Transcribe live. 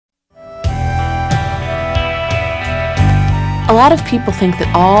A lot of people think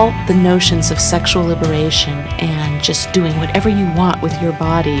that all the notions of sexual liberation and just doing whatever you want with your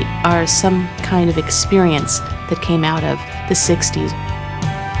body are some kind of experience that came out of the 60s.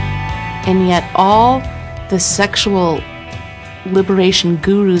 And yet all the sexual liberation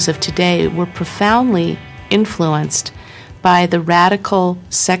gurus of today were profoundly influenced by the radical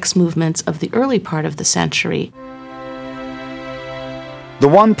sex movements of the early part of the century. The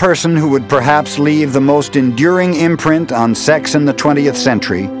one person who would perhaps leave the most enduring imprint on sex in the 20th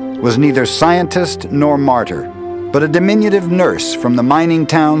century was neither scientist nor martyr, but a diminutive nurse from the mining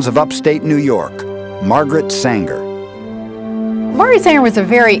towns of upstate New York, Margaret Sanger. Margaret Sanger was a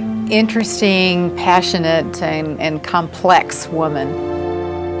very interesting, passionate, and complex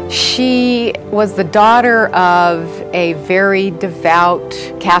woman. She was the daughter of a very devout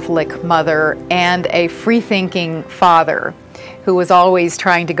Catholic mother and a free-thinking father who was always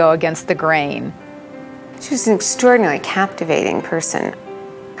trying to go against the grain. She was an extraordinarily captivating person,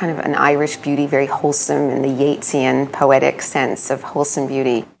 kind of an Irish beauty, very wholesome in the Yeatsian poetic sense of wholesome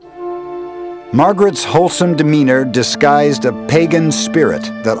beauty. Margaret's wholesome demeanor disguised a pagan spirit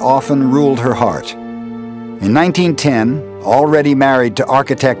that often ruled her heart. In 1910, already married to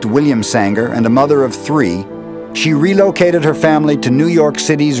architect William Sanger and a mother of 3, she relocated her family to New York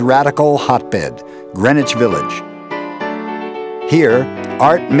City's radical hotbed, Greenwich Village. Here,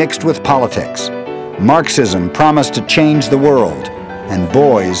 art mixed with politics. Marxism promised to change the world, and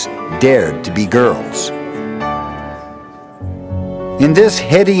boys dared to be girls. In this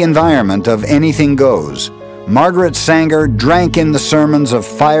heady environment of anything goes, Margaret Sanger drank in the sermons of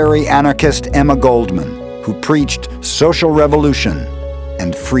fiery anarchist Emma Goldman, who preached social revolution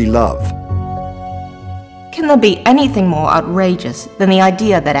and free love. Can there be anything more outrageous than the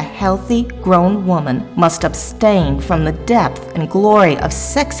idea that a healthy, grown woman must abstain from the depth and glory of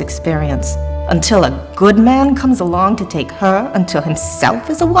sex experience until a good man comes along to take her until himself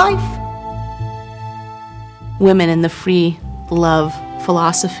is a wife? Women in the free love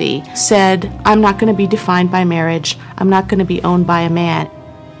philosophy said, I'm not going to be defined by marriage. I'm not going to be owned by a man.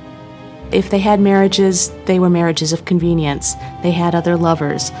 If they had marriages, they were marriages of convenience. They had other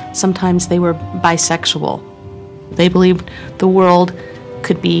lovers. Sometimes they were bisexual. They believed the world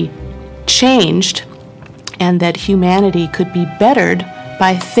could be changed and that humanity could be bettered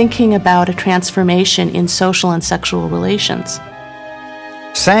by thinking about a transformation in social and sexual relations.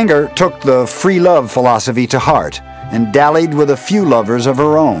 Sanger took the free love philosophy to heart and dallied with a few lovers of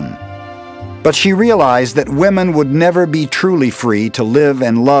her own. But she realized that women would never be truly free to live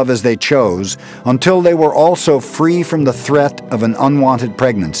and love as they chose until they were also free from the threat of an unwanted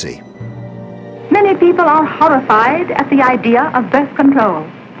pregnancy. Many people are horrified at the idea of birth control,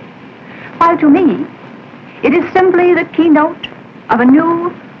 while to me, it is simply the keynote of a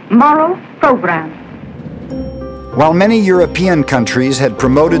new moral program. While many European countries had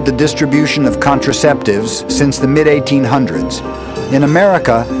promoted the distribution of contraceptives since the mid-1800s, in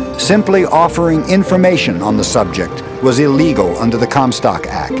America, simply offering information on the subject was illegal under the Comstock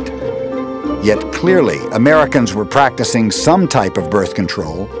Act. Yet clearly, Americans were practicing some type of birth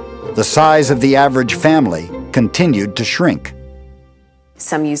control. The size of the average family continued to shrink.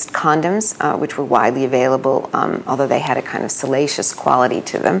 Some used condoms, which were widely available, although they had a kind of salacious quality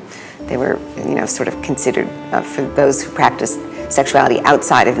to them. They were, sort of considered for those who practiced sexuality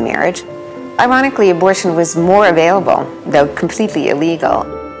outside of marriage. Ironically, abortion was more available, though completely illegal.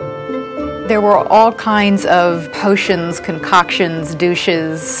 There were all kinds of potions, concoctions,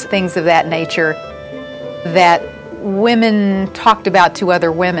 douches, things of that nature that women talked about to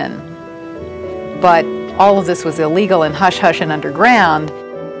other women. But all of this was illegal and hush-hush and underground.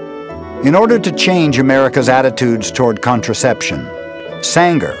 In order to change America's attitudes toward contraception,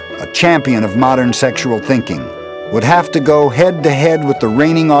 Sanger, a champion of modern sexual thinking, would have to go head-to-head with the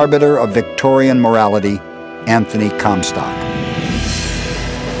reigning arbiter of Victorian morality, Anthony Comstock.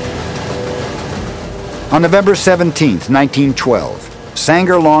 On November 17, 1912,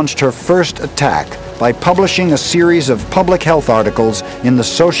 Sanger launched her first attack by publishing a series of public health articles in the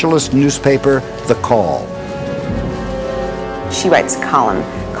socialist newspaper, The Call. She writes a column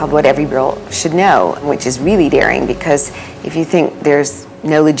called What Every Girl Should Know, which is really daring because if you think there's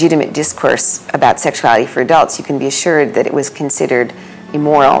no legitimate discourse about sexuality for adults, you can be assured that it was considered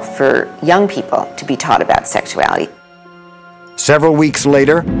immoral for young people to be taught about sexuality. Several weeks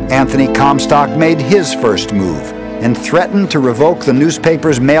later, Anthony Comstock made his first move and threatened to revoke the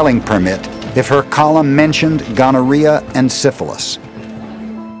newspaper's mailing permit if her column mentioned gonorrhea and syphilis.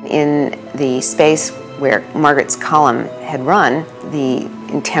 In the space where Margaret's column had run, the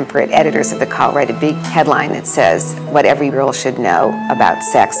intemperate editors of the Call write a big headline that says, "What every girl should know about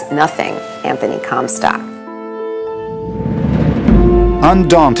sex, nothing, Anthony Comstock."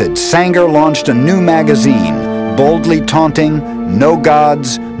 Undaunted, Sanger launched a new magazine, boldly taunting, "No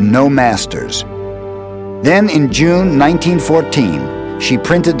gods, no masters." Then in June 1914, she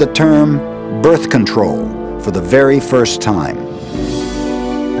printed the term birth control for the very first time.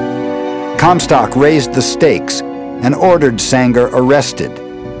 Comstock raised the stakes and ordered Sanger arrested.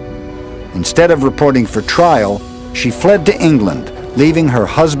 Instead of reporting for trial, she fled to England, leaving her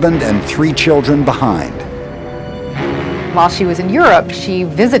husband and 3 children behind. While she was in Europe, she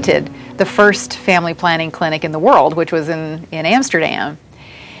visited the first family planning clinic in the world, which was in Amsterdam.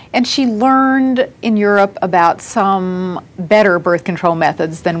 And she learned in Europe about some better birth control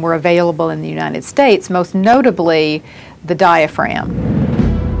methods than were available in the United States, most notably the diaphragm.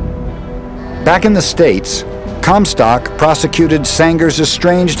 Back in the States, Comstock prosecuted Sanger's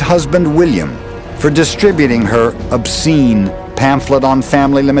estranged husband, William, for distributing her obscene pamphlet on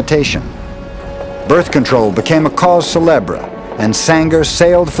family limitation. Birth control became a cause célèbre, and Sanger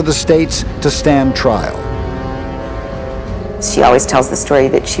sailed for the States to stand trial. She always tells the story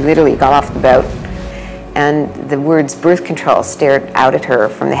that she literally got off the boat and the words birth control stared out at her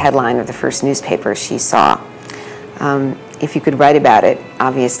from the headline of the first newspaper she saw. If you could write about it,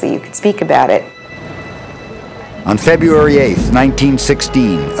 obviously you could speak about it. On February 8,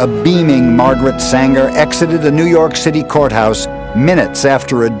 1916, a beaming Margaret Sanger exited a New York City courthouse minutes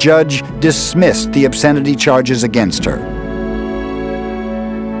after a judge dismissed the obscenity charges against her.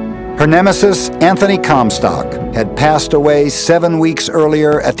 Her nemesis, Anthony Comstock, had passed away 7 weeks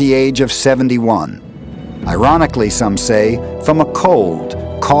earlier at the age of 71. Ironically, some say, from a cold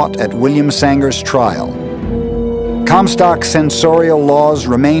caught at William Sanger's trial. Comstock's censorial laws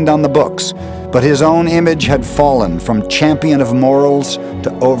remained on the books, but his own image had fallen from champion of morals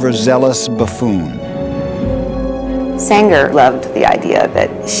to overzealous buffoon. Sanger loved the idea that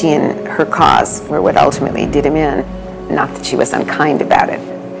she and her cause were what ultimately did him in, not that she was unkind about it.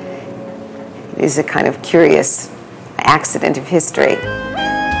 It is a kind of curious accident of history.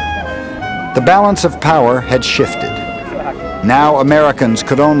 The balance of power had shifted. Now Americans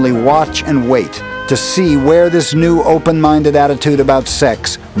could only watch and wait to see where this new open-minded attitude about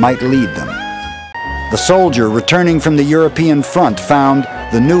sex might lead them. The soldier returning from the European front found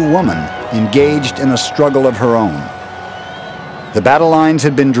the new woman engaged in a struggle of her own. The battle lines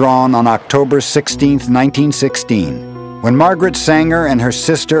had been drawn on October 16, 1916, when Margaret Sanger and her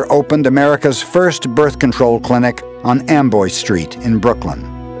sister opened America's first birth control clinic on Amboy Street in Brooklyn.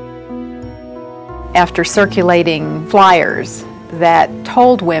 After circulating flyers that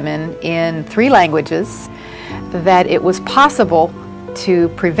told women in 3 languages that it was possible to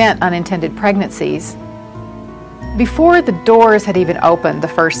prevent unintended pregnancies, before the doors had even opened the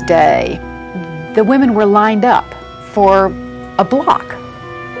first day, the women were lined up for a block.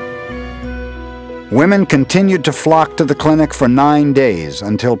 Women continued to flock to the clinic for 9 days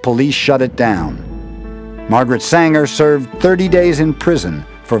until police shut it down. Margaret Sanger served 30 days in prison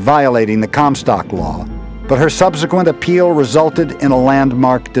for violating the Comstock law, but her subsequent appeal resulted in a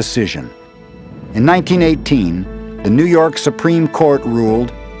landmark decision. In 1918, the New York Supreme Court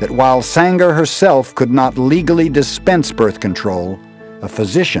ruled that while Sanger herself could not legally dispense birth control, a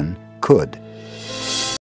physician could.